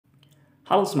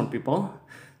Hello smart people,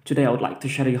 today I would like to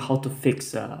show you how to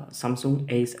fix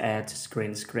Samsung Ace Edge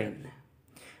green screen,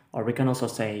 or we can also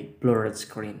say blurred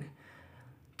screen.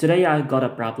 Today I got a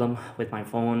problem with my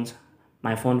phone.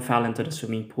 My phone fell into the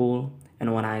swimming pool,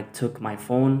 and when I took my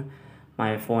phone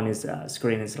is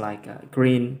screen is like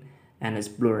green and it's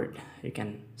blurred. You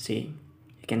can see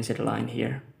the line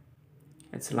here.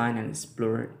 It's a line and it's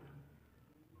blurred,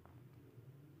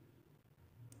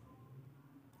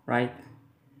 right?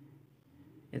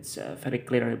 It's very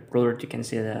clear blurred. You can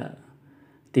see the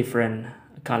different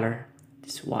color.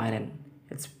 It's white and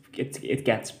it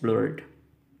gets blurred.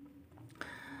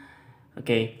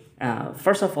 Okay,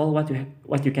 first of all,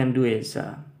 what you can do is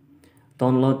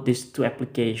download these two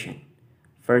applications.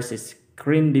 First is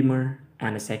Screen Dimmer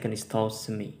and the second is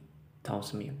Tosemi.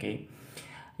 Okay,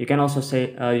 you can also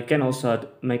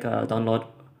make a download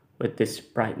with this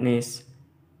brightness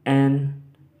and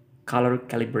color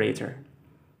calibrator.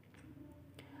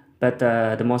 But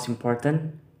the most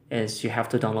important is you have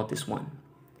to download this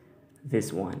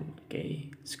one,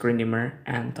 okay, Screen Dimmer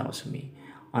and Tosemi.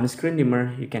 On Screen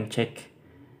Dimmer you can check,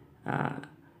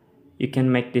 you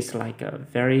can make this like a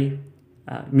very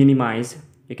minimize.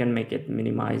 You can make it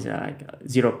minimize like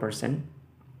 0%,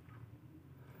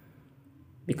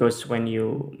 because when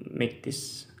you make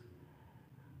this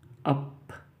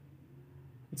up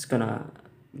it's gonna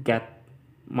get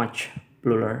much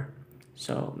blurrer,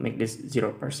 so make this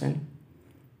 0%. And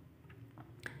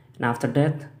after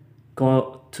that,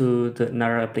 go to the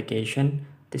another application,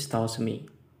 this Tosemi,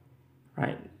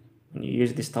 right? When you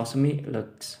use this Tosemi,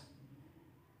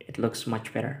 it looks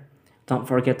much better. Don't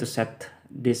forget to set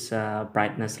this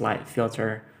brightness light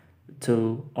filter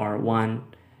 2 or 1.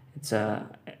 It's as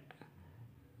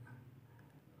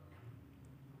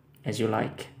you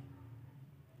like.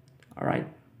 All right,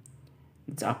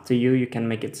 it's up to you. You can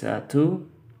make it 2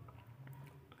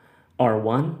 or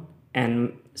 1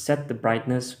 and set the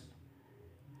brightness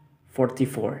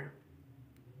 44.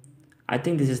 I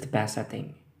think this is the best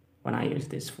setting when I use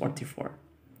this 44.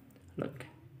 Look,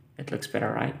 it looks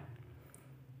better, right?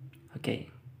 Okay,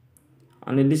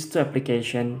 on these two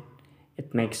applications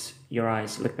it makes your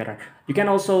eyes look better. You can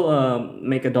also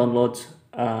make a download.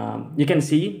 You can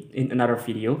see in another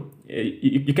video.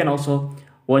 You can also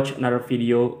watch another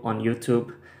video on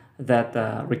YouTube that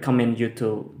recommend you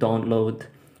to download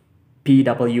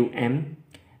PWM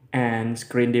and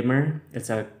Screen Dimmer. It's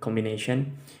a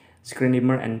combination, Screen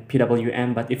Dimmer and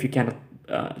PWM. But if you cannot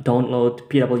download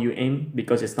PWM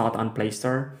because it's not on Play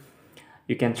Store,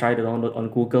 you can try to download on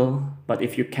Google. But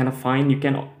if you cannot find, you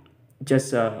can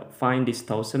just find this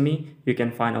Tosemi. You can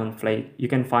find it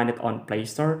on Play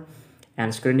Store,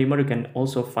 and Screen Dimmer you can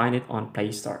also find it on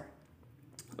Play Store.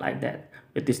 Like that,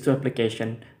 with these two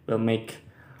applications will make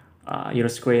your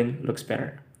screen looks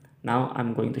better. Now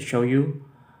I'm going to show you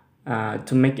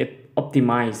to make it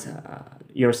optimize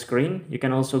your screen. You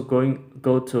can also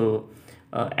go to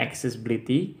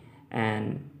accessibility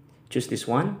and choose this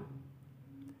one,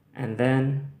 and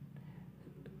then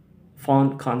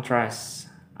font contrast,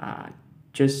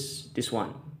 choose this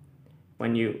one.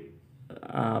 When you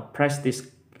press this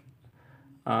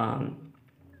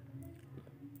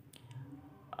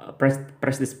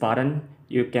press this button,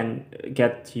 you can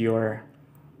get your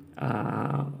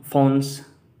fonts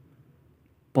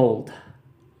bold,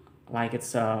 like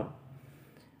it's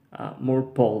more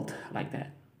bold like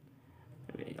that.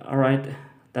 All right,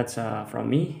 that's from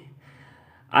me.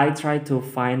 I try to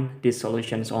find these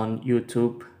solutions on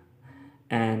YouTube,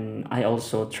 and I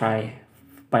also try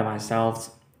by myself.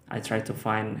 I try to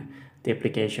find the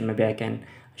application. Maybe I can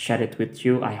share it with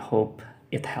you. I hope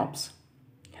it helps.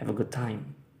 Have a good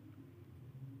time.